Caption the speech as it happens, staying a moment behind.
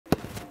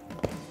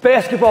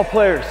Basketball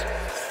players,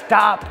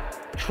 stop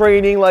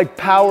training like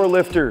power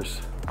lifters.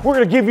 We're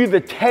gonna give you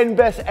the 10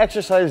 best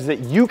exercises that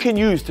you can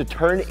use to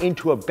turn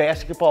into a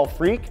basketball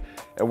freak,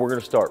 and we're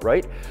gonna start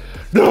right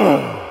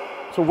now.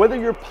 So whether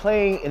you're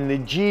playing in the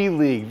G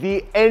League,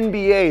 the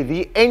NBA,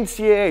 the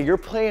NCAA, you're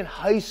playing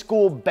high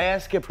school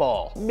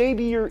basketball,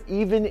 maybe you're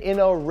even in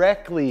a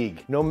rec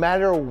league, no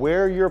matter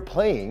where you're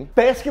playing,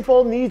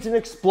 basketball needs an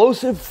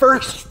explosive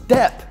first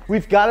step.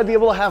 We've got to be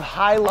able to have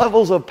high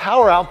levels of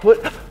power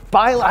output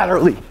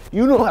bilaterally,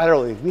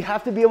 unilaterally. We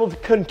have to be able to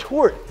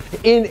contort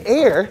in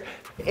air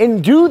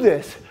and do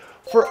this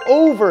for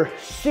over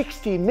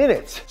 60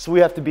 minutes. So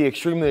we have to be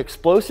extremely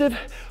explosive,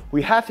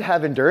 we have to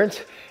have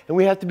endurance, and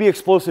we have to be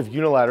explosive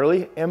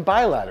unilaterally and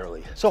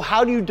bilaterally. So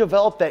how do you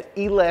develop that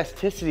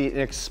elasticity and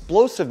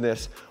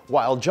explosiveness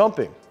while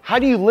jumping? How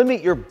do you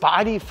limit your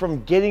body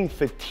from getting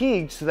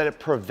fatigued so that it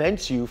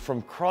prevents you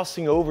from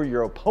crossing over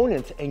your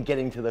opponents and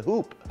getting to the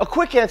hoop? A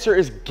quick answer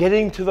is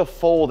getting to the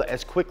fold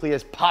as quickly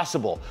as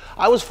possible.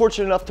 I was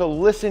fortunate enough to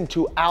listen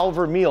to Al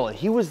Vermeil, and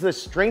he was the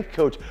strength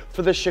coach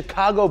for the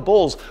Chicago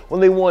Bulls when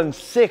they won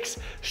 6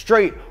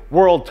 straight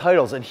world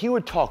titles. And he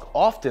would talk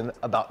often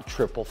about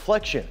triple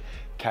flexion,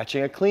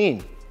 catching a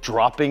clean,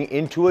 dropping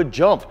into a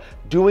jump,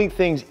 doing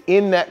things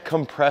in that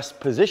compressed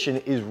position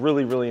is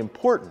really, really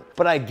important.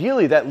 But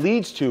ideally that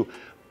leads to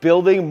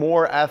building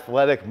more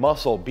athletic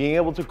muscle, being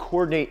able to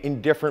coordinate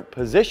in different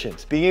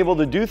positions, being able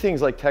to do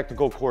things like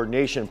technical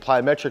coordination,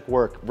 plyometric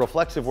work,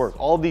 reflexive work,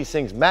 all these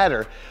things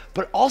matter,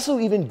 but also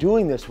even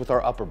doing this with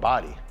our upper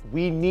body.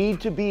 We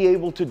need to be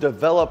able to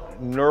develop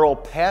neural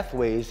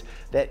pathways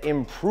that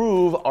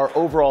improve our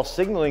overall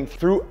signaling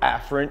through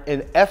afferent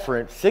and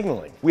efferent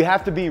signaling. We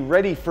have to be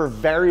ready for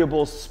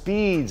variable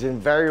speeds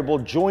and variable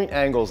joint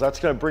angles. That's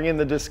gonna bring in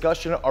the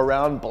discussion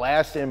around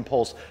blast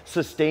impulse,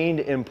 sustained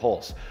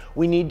impulse.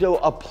 We need to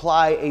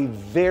apply a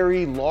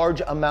very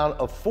large amount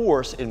of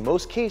force, in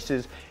most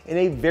cases, in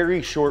a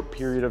very short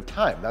period of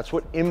time. That's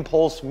what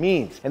impulse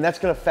means. And that's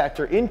gonna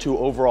factor into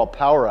overall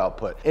power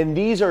output. And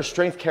these are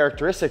strength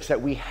characteristics that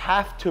we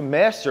have to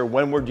master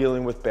when we're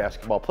dealing with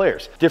basketball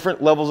players.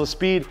 Different levels of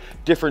speed,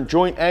 different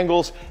joint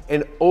angles,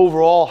 and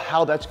overall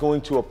how that's going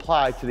to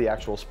apply to the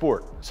actual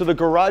sport. So the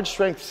garage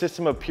strength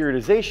system of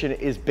periodization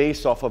is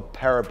based off of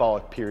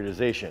parabolic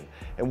periodization.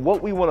 And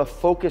what we want to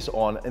focus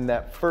on in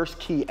that first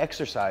key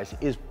exercise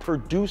is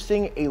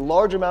producing a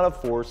large amount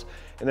of force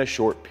in a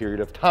short period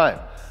of time.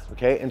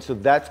 Okay, and so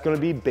that's going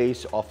to be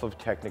based off of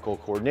technical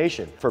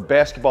coordination. For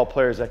basketball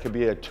players, that could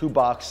be a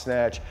 2-box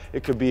snatch,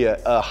 it could be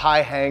a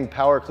high hang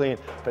power clean,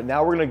 but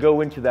now we're going to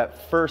go into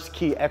that first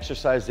key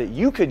exercise that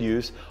you could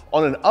use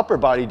on an upper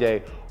body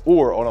day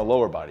or on a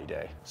lower body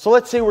day. So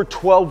let's say we're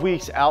 12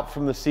 weeks out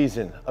from the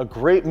season. A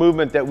great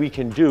movement that we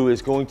can do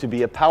is going to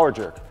be a power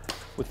jerk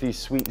with these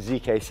sweet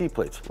ZKC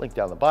plates, link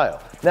down the bio.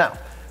 Now,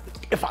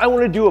 if I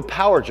want to do a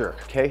power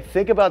jerk, okay,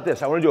 think about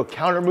this. I want to do a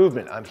counter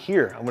movement. I'm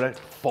here, I'm going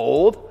to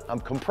fold, I'm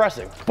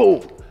compressing,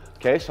 boom.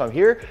 Okay, so I'm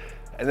here,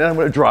 and then I'm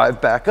going to drive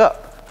back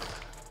up.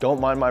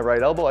 Don't mind my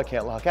right elbow, I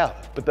can't lock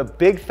out. But the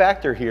big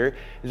factor here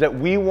is that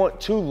we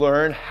want to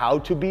learn how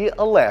to be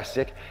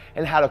elastic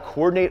and how to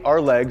coordinate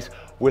our legs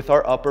with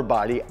our upper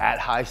body at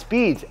high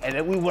speeds. And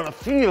then we want to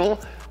feel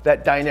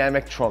that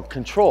dynamic trunk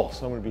control.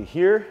 So I'm going to be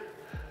here,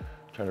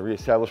 trying to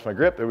reestablish my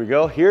grip. There we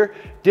go. Here,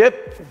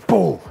 dip,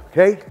 boom.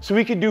 Okay. So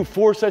we could do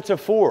 4 sets of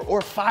 4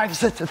 or 5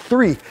 sets of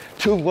 3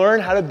 to learn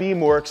how to be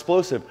more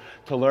explosive,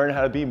 to learn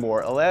how to be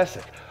more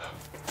elastic.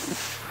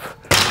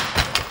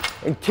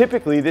 And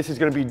typically this is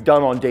going to be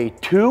done on day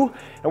 2,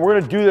 and we're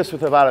going to do this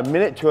with about 1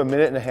 minute to 1.5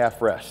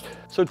 minutes rest.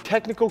 So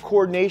technical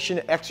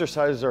coordination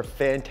exercises are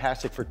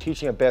fantastic for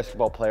teaching a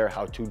basketball player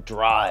how to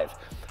drive,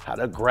 how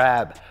to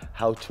grab,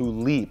 how to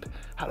leap,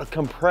 how to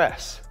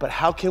compress. But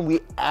how can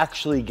we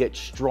actually get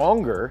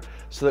stronger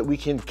so that we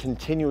can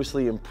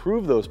continuously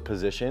improve those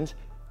positions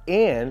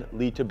and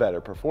lead to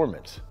better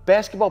performance?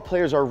 Basketball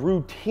players are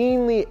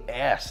routinely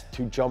asked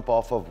to jump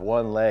off of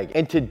one leg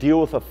and to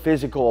deal with a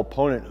physical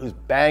opponent who's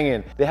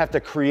banging. They have to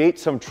create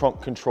some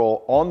trunk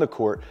control on the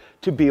court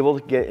to be able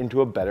to get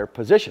into a better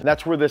position.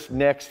 That's where this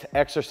next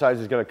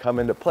exercise is going to come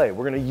into play.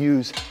 We're going to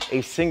use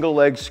a single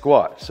leg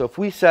squat. So if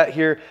we sat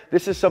here,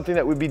 this is something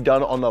that would be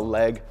done on the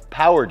leg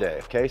power day.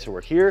 Okay, so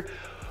we're here.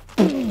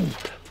 You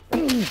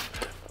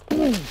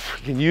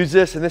can use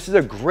this, and this is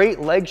a great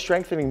leg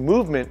strengthening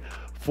movement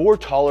for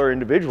taller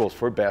individuals,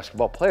 for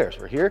basketball players.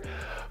 We're here,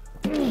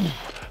 and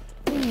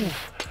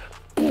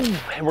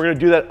we're gonna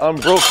do that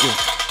unbroken.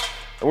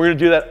 And we're gonna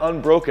do that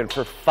unbroken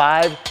for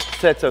 5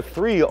 sets of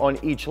 3 on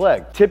each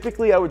leg.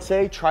 Typically, I would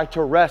say try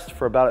to rest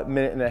for about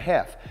 1.5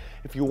 minutes.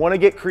 If you wanna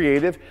get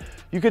creative,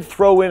 you could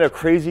throw in a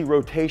crazy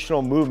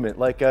rotational movement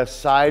like a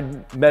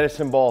side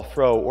medicine ball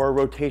throw or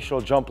a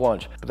rotational jump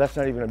lunge, but that's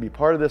not even gonna be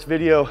part of this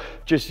video.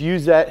 Just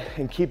use that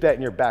and keep that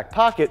in your back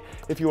pocket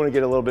if you wanna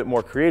get a little bit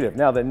more creative.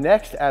 Now, the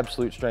next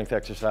absolute strength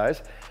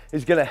exercise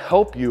is gonna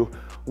help you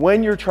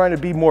when you're trying to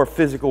be more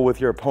physical with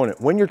your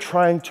opponent, when you're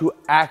trying to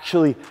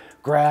actually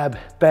grab,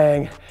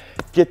 bang,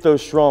 get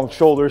those strong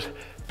shoulders,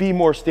 be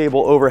more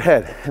stable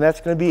overhead. And that's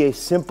gonna be a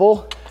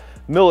simple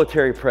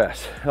military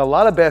press. And a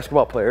lot of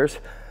basketball players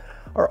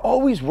are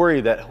always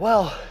worried that,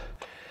 well,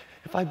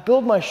 if I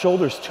build my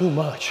shoulders too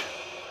much,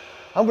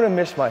 I'm gonna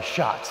miss my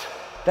shots.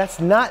 That's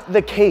not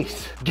the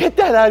case. Get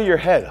that out of your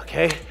head,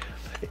 okay?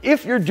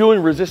 If you're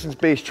doing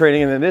resistance-based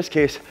training, and in this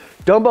case,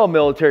 dumbbell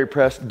military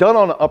press done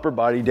on an upper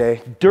body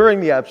day during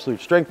the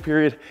absolute strength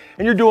period,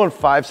 and you're doing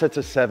 5 sets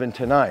of 7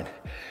 to 9.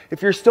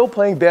 If you're still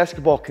playing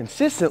basketball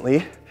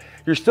consistently,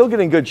 you're still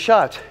getting good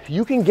shots,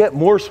 you can get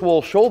more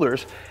swole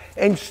shoulders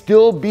and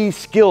still be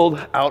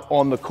skilled out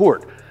on the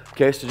court.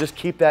 Okay, so just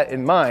keep that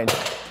in mind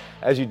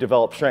as you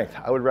develop strength.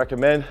 I would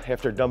recommend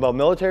after dumbbell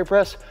military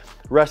press,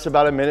 rest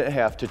about 1.5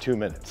 minutes to 2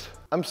 minutes.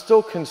 I'm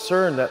still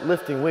concerned that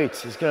lifting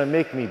weights is gonna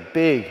make me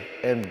big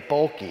and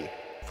bulky.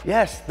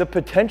 Yes, the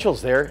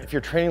potential's there if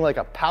you're training like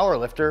a power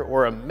lifter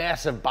or a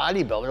massive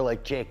bodybuilder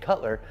like Jay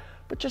Cutler,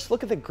 but just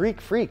look at the Greek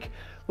Freak.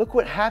 Look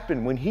what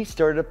happened when he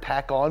started to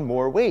pack on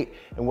more weight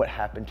and what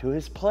happened to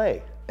his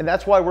play. And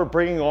that's why we're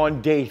bringing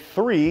on day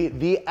 3,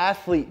 the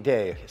athlete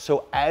day.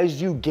 So as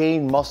you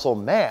gain muscle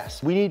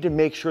mass, we need to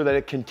make sure that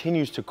it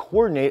continues to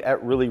coordinate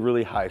at really,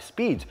 really high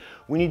speeds.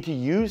 We need to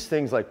use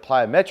things like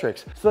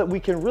plyometrics so that we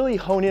can really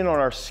hone in on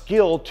our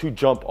skill to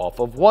jump off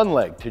of 1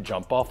 leg, to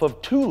jump off of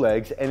 2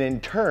 legs, and in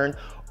turn,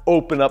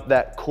 open up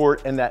that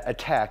court and that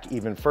attack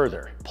even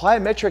further.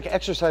 Plyometric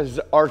exercises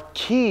are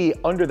key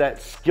under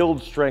that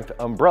skilled strength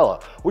umbrella,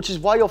 which is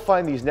why you'll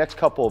find these next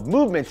couple of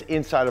movements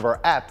inside of our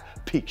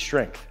app, Peak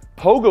Strength.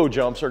 Pogo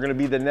jumps are gonna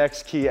be the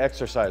next key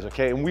exercise,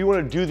 okay? And we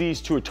wanna do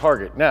these to a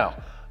target. Now,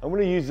 I'm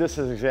gonna use this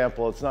as an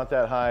example. It's not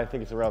that high, I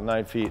think it's around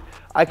 9 feet.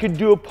 I could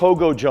do a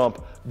pogo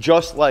jump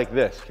just like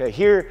this, okay?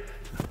 Here,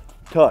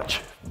 touch,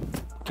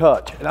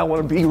 touch, and I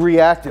wanna be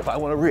reactive. I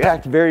wanna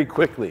react very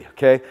quickly,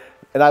 okay?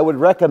 And I would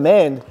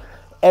recommend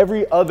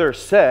every other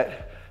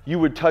set you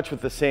would touch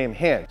with the same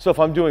hand. So if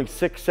I'm doing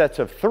 6 sets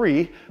of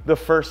 3, the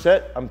first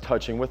set I'm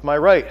touching with my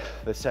right.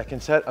 The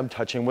second set I'm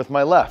touching with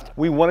my left.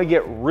 We wanna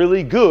get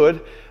really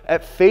good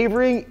at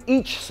favoring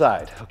each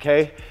side,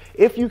 okay?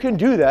 If you can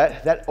do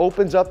that, that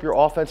opens up your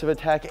offensive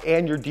attack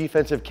and your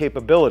defensive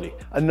capability.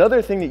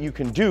 Another thing that you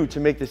can do to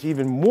make this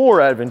even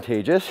more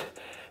advantageous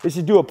is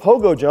to do a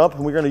pogo jump,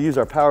 and we're gonna use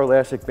our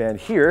Powerlastic band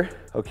here,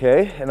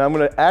 okay? And I'm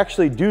gonna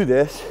actually do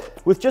this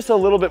with just a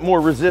little bit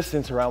more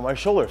resistance around my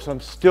shoulder. So I'm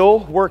still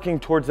working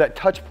towards that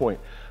touch point.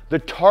 The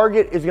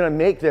target is gonna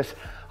make this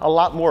a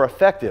lot more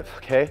effective,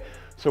 okay?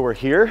 So we're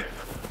here,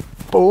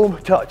 boom,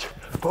 touch,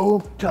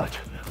 boom, touch,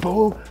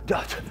 boom,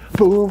 touch,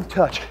 boom,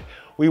 touch.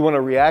 We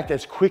wanna react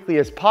as quickly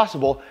as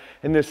possible,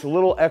 and this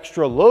little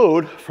extra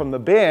load from the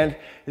band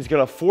is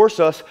gonna force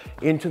us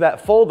into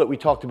that fold that we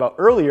talked about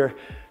earlier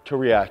to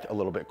react a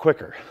little bit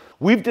quicker.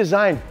 We've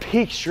designed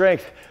Peak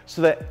Strength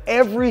so that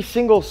every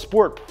single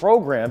sport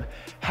program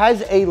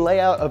has a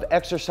layout of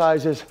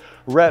exercises,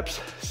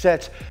 reps,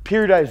 sets,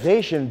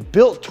 periodization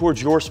built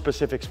towards your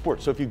specific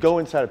sport. So if you go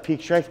inside of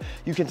Peak Strength,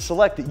 you can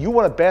select that you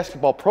want a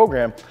basketball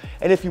program,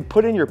 and if you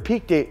put in your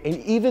peak date and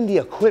even the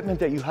equipment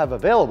that you have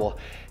available,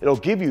 it'll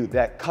give you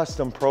that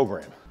custom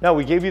program. Now,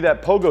 we gave you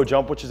that pogo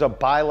jump, which is a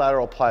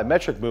bilateral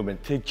plyometric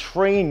movement. To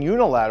train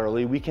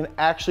unilaterally, we can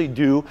actually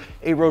do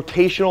a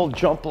rotational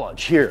jump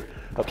lunge here.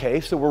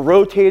 Okay, so we're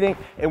rotating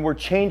and we're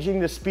changing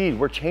the speed.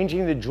 We're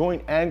changing the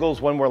joint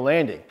angles when we're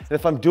landing. And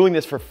if I'm doing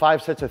this for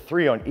 5 sets of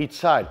 3 on each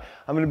side,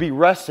 I'm gonna be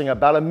resting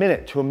about 1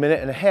 minute to 1.5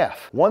 minutes.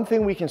 One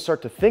thing we can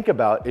start to think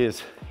about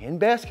is in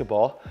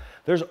basketball,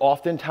 there's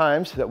often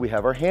times that we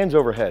have our hands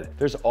overhead.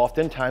 There's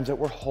often times that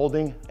we're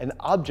holding an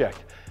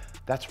object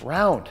that's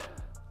round.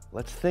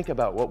 Let's think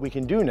about what we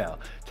can do now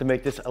to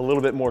make this a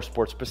little bit more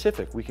sport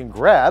specific. We can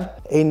grab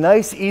a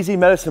nice, easy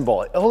medicine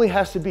ball. It only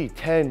has to be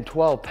 10,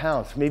 12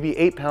 pounds, maybe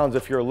 8 pounds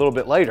if you're a little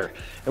bit lighter.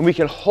 And we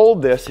can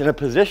hold this in a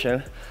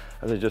position,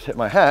 as I just hit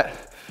my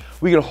hat,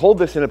 we can hold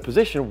this in a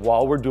position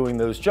while we're doing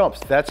those jumps.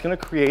 That's gonna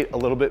create a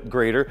little bit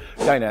greater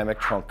dynamic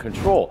trunk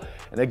control.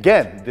 And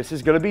again, this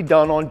is gonna be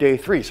done on day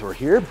 3. So we're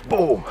here,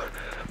 boom,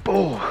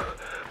 boom,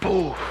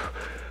 boom,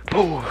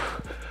 boom,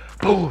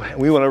 boom. And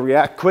we wanna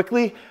react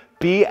quickly,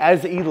 be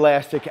as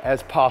elastic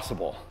as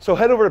possible. So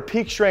head over to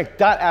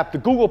peakstrength.app, the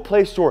Google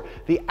Play Store,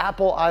 the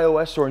Apple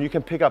iOS Store, and you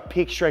can pick up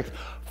Peak Strength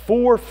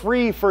for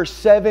free for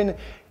 7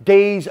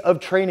 days of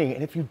training.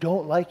 And if you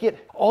don't like it,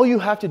 all you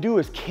have to do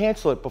is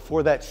cancel it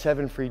before that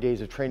 7 free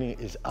days of training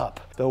is up.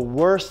 The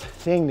worst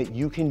thing that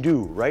you can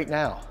do right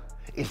now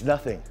is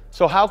nothing.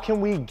 So how can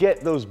we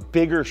get those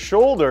bigger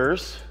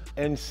shoulders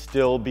and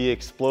still be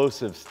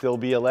explosive, still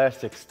be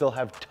elastic, still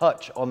have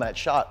touch on that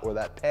shot or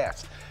that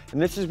pass?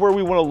 And this is where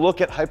we want to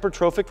look at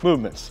hypertrophic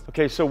movements.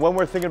 Okay, so when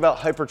we're thinking about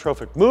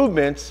hypertrophic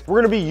movements,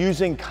 we're going to be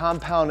using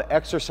compound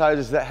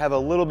exercises that have a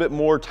little bit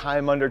more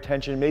time under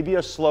tension, maybe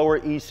a slower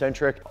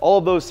eccentric. All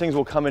of those things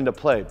will come into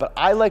play. But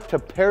I like to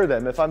pair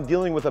them, if I'm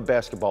dealing with a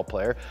basketball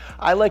player,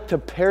 I like to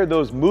pair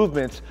those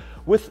movements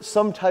with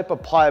some type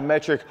of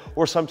plyometric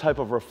or some type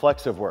of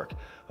reflexive work.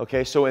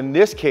 Okay, so in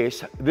this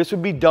case, this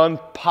would be done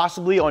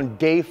possibly on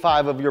day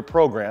 5 of your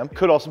program.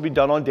 Could also be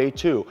done on day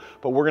 2,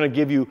 but we're gonna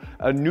give you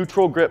a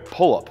neutral grip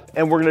pull-up.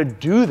 And we're gonna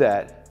do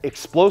that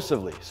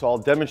explosively. So I'll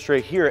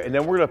demonstrate here, and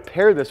then we're gonna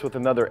pair this with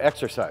another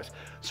exercise.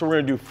 So we're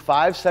gonna do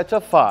 5 sets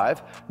of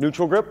 5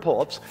 neutral grip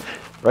pull-ups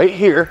right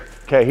here,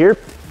 okay, here,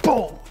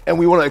 boom. And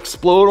we wanna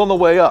explode on the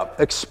way up.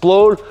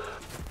 Explode,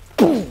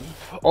 boom,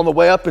 on the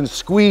way up and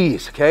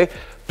squeeze, okay?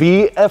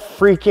 Be a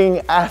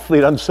freaking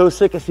athlete. I'm so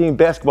sick of seeing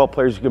basketball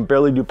players who can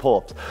barely do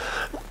pull-ups.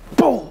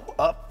 Boom,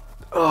 up,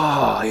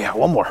 oh yeah,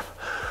 one more.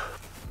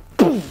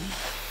 Boom,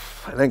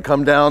 and then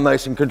come down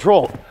nice and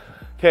controlled.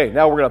 Okay,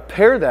 now we're gonna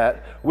pair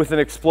that with an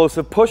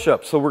explosive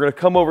push-up. So we're gonna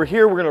come over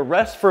here, we're gonna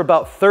rest for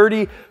about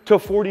 30 to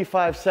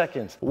 45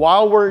 seconds.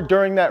 While we're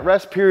during that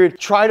rest period,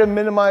 try to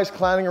minimize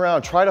clowning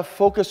around. Try to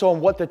focus on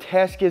what the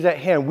task is at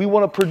hand. We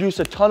wanna produce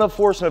a ton of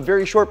force in a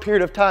very short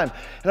period of time.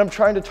 And I'm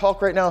trying to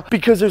talk right now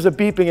because there's a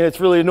beeping and it's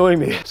really annoying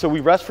me. So we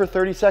rest for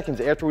 30 seconds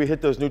after we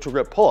hit those neutral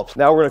grip pull-ups.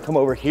 Now we're gonna come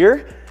over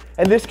here,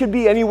 and this could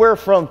be anywhere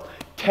from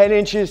 10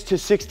 inches to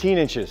 16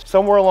 inches.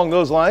 Somewhere along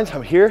those lines,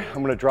 I'm here,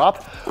 I'm gonna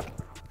drop,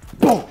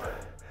 boom.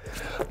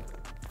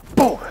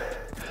 Boom,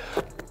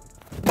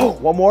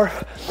 boom, one more,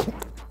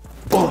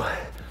 boom.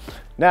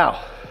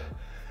 Now,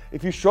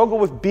 if you struggle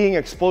with being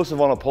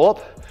explosive on a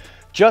pull-up,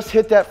 just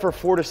hit that for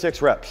 4 to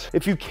 6 reps.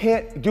 If you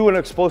can't do an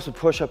explosive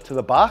push-up to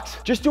the box,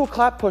 just do a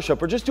clap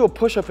push-up or just do a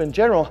push-up in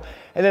general,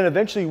 and then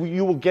eventually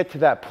you will get to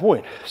that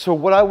point. So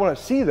what I wanna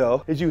see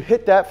though, is you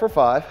hit that for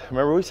 5.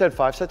 Remember we said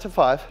 5 sets of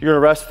 5. You're gonna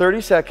rest 30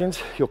 seconds.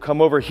 You'll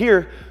come over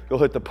here, you'll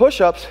hit the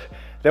push-ups,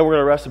 then we're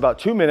gonna rest about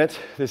 2 minutes.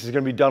 This is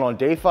gonna be done on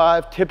day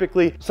 5.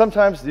 Typically,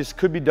 sometimes this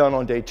could be done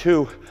on day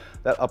 2,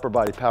 that upper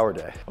body power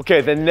day. Okay,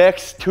 the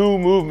next 2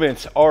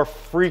 movements are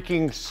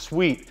freaking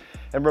sweet.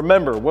 And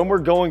remember, when we're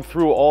going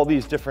through all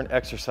these different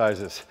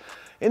exercises,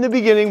 in the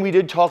beginning, we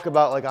did talk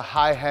about like a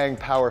high hang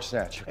power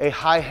snatch, a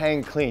high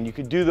hang clean. You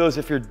could do those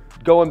if you're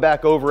going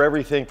back over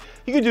everything.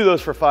 You could do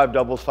those for 5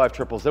 doubles, 5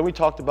 triples. Then we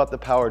talked about the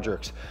power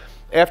jerks.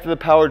 After the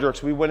power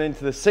jerks, we went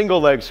into the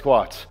single leg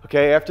squats.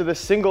 Okay, after the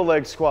single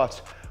leg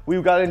squats, we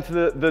got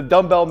into the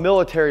dumbbell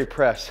military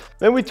press.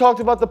 Then we talked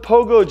about the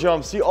pogo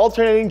jumps, the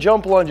alternating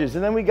jump lunges,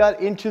 and then we got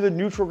into the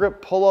neutral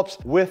grip pull-ups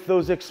with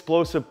those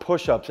explosive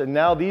push-ups. And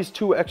now these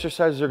 2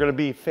 exercises are gonna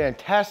be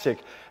fantastic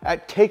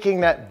at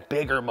taking that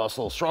bigger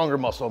muscle, stronger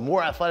muscle,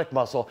 more athletic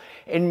muscle,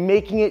 and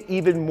making it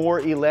even more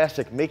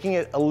elastic, making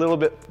it a little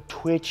bit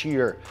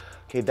twitchier.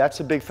 Okay, that's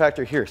a big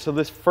factor here. So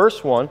this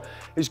first one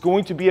is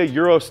going to be a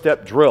Euro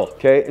step drill,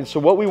 okay? And so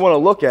what we wanna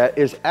look at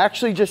is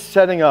actually just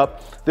setting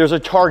up, there's a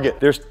target.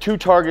 There's 2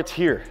 targets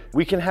here.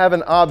 We can have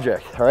an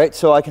object, all right?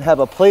 So I can have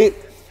a plate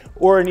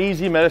or an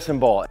easy medicine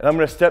ball. And I'm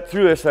gonna step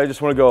through this, and I just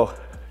wanna go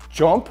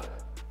jump,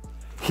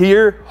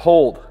 here,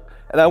 hold.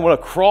 And I wanna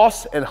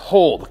cross and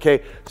hold,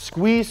 okay?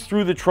 Squeeze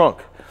through the trunk.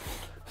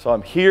 So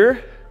I'm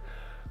here,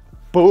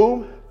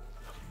 boom,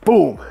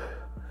 boom.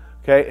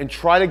 Okay, and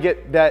try to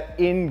get that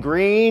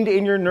ingrained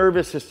in your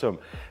nervous system.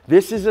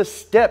 This is a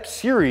step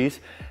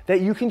series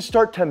that you can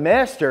start to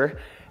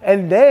master,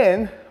 and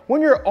then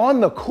when you're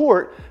on the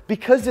court,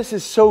 because this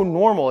is so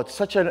normal, it's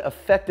such an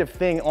effective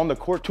thing on the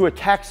court to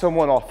attack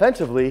someone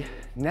offensively,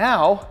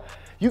 now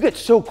you get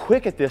so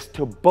quick at this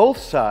to both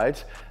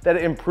sides that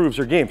it improves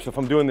your game. So if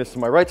I'm doing this to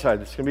my right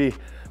side, it's gonna be,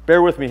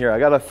 bear with me here, I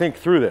gotta think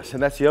through this.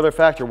 And that's the other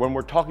factor. When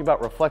we're talking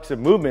about reflexive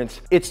movements,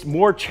 it's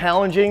more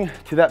challenging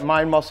to that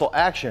mind muscle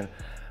action,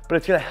 but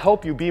it's gonna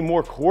help you be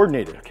more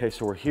coordinated. Okay,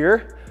 so we're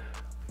here,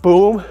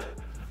 boom,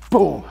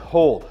 boom,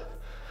 hold,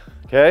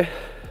 okay?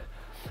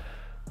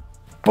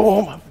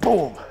 Boom,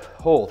 boom,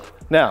 hold.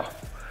 Now,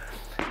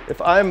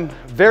 if I'm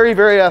very,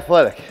 very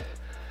athletic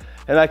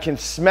and I can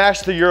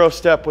smash the Euro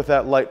step with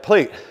that light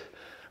plate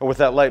or with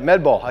that light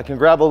med ball, I can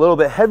grab a little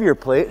bit heavier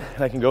plate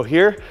and I can go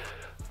here,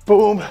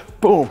 boom,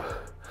 boom.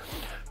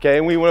 Okay,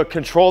 and we wanna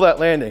control that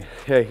landing.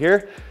 Okay,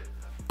 here,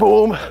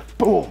 boom,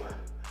 boom.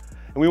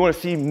 And we wanna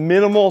see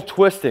minimal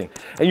twisting.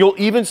 And you'll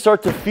even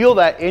start to feel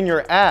that in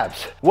your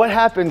abs. What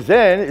happens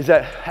then is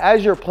that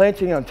as you're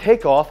planting on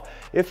takeoff,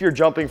 if you're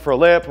jumping for a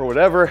layup or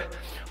whatever,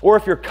 or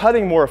if you're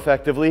cutting more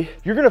effectively,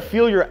 you're gonna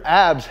feel your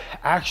abs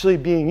actually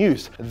being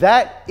used.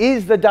 That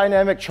is the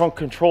dynamic trunk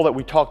control that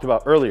we talked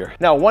about earlier.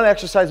 Now, one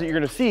exercise that you're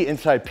gonna see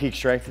inside peak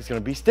strength is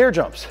gonna be stair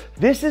jumps.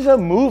 This is a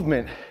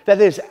movement that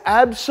is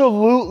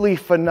absolutely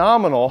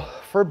phenomenal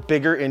for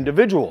bigger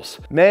individuals.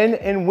 Men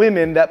and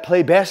women that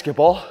play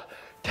basketball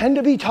tend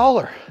to be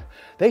taller.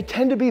 They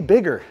tend to be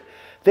bigger.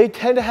 They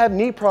tend to have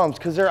knee problems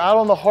because they're out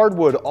on the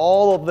hardwood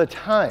all of the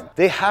time.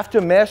 They have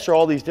to master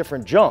all these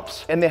different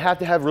jumps, and they have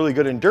to have really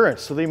good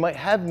endurance. So they might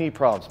have knee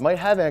problems, might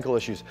have ankle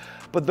issues.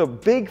 But the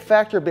big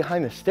factor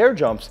behind the stair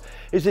jumps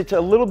is it's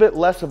a little bit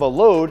less of a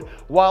load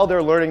while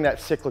they're learning that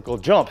cyclical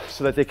jump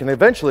so that they can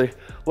eventually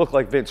look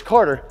like Vince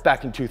Carter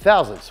back in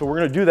 2000. So we're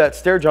gonna do that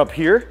stair jump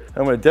here.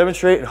 I'm gonna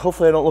demonstrate, and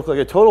hopefully I don't look like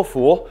a total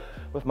fool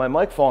with my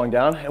mic falling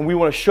down, and we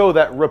wanna show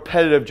that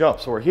repetitive jump.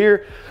 So we're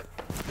here,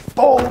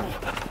 boom,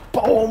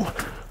 boom,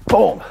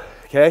 boom,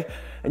 okay?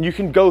 And you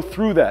can go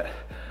through that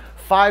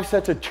 5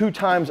 sets of 2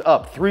 times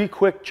up, 3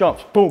 quick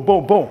jumps, boom,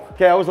 boom, boom.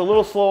 Okay, I was a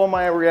little slow on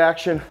my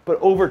reaction, but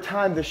over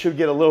time, this should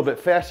get a little bit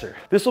faster.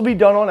 This will be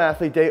done on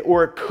athlete day,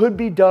 or it could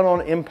be done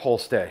on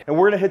impulse day. And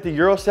we're gonna hit the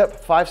Euro step,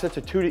 5 sets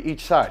of 2 to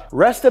each side.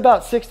 Rest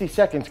about 60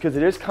 seconds, because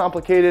it is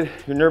complicated.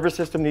 Your nervous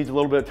system needs a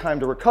little bit of time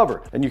to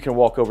recover. And you can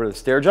walk over to the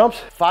stair jumps,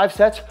 5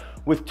 sets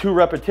with 2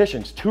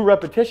 repetitions. 2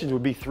 repetitions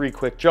would be 3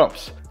 quick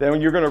jumps.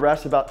 Then you're gonna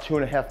rest about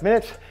 2.5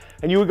 minutes,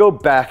 and you would go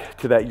back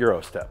to that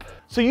Euro step.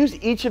 So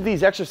use each of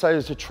these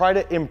exercises to try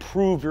to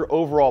improve your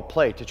overall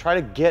play, to try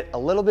to get a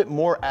little bit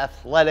more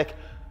athletic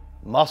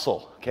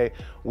muscle, okay?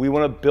 We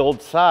wanna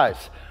build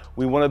size.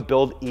 We wanna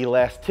build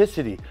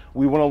elasticity.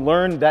 We wanna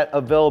learn that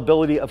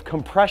availability of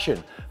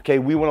compression, okay?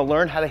 We wanna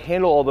learn how to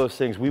handle all those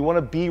things. We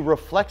wanna be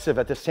reflexive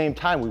at the same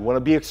time. We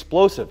wanna be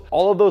explosive.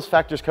 All of those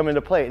factors come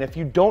into play. And if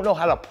you don't know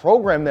how to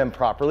program them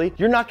properly,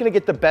 you're not gonna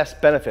get the best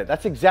benefit.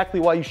 That's exactly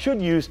why you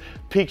should use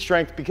Peak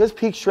Strength, because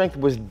Peak Strength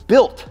was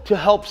built to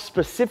help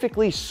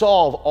specifically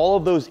solve all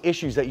of those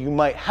issues that you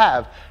might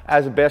have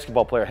as a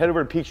basketball player. Head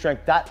over to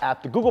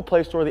peakstrength.app, the Google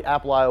Play Store, the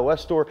Apple iOS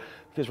Store,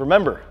 because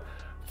remember,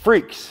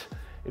 freaks,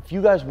 if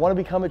you guys want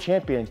to become a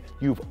champion,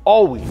 you've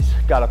always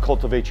got to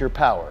cultivate your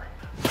power.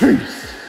 Peace.